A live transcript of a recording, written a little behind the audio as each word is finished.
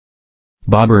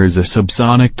Babur is a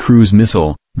subsonic cruise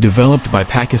missile, developed by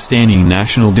Pakistani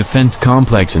National Defense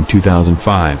Complex in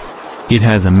 2005. It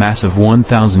has a mass of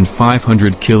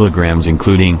 1,500 kilograms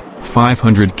including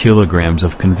 500 kilograms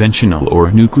of conventional or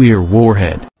nuclear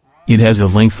warhead. It has a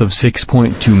length of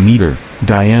 6.2 meter,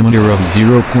 diameter of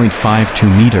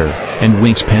 0.52 meter, and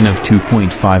wingspan of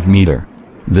 2.5 meter.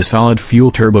 The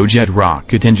solid-fuel turbojet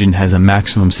rocket engine has a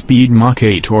maximum speed Mach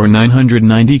 8 or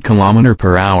 990 km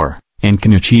per hour, and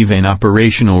can achieve an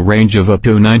operational range of up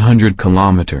to 900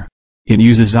 km. It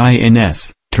uses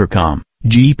INS, Intercom,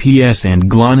 GPS and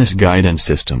GLONASS guidance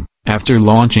system. After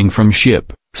launching from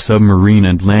ship, submarine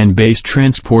and land-based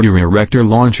transporter erector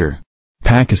launcher,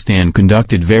 Pakistan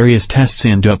conducted various tests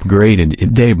and upgraded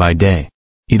it day by day.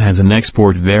 It has an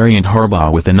export variant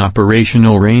Harbah with an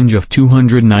operational range of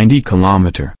 290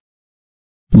 km.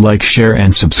 Like, share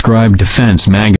and subscribe Defense Mag.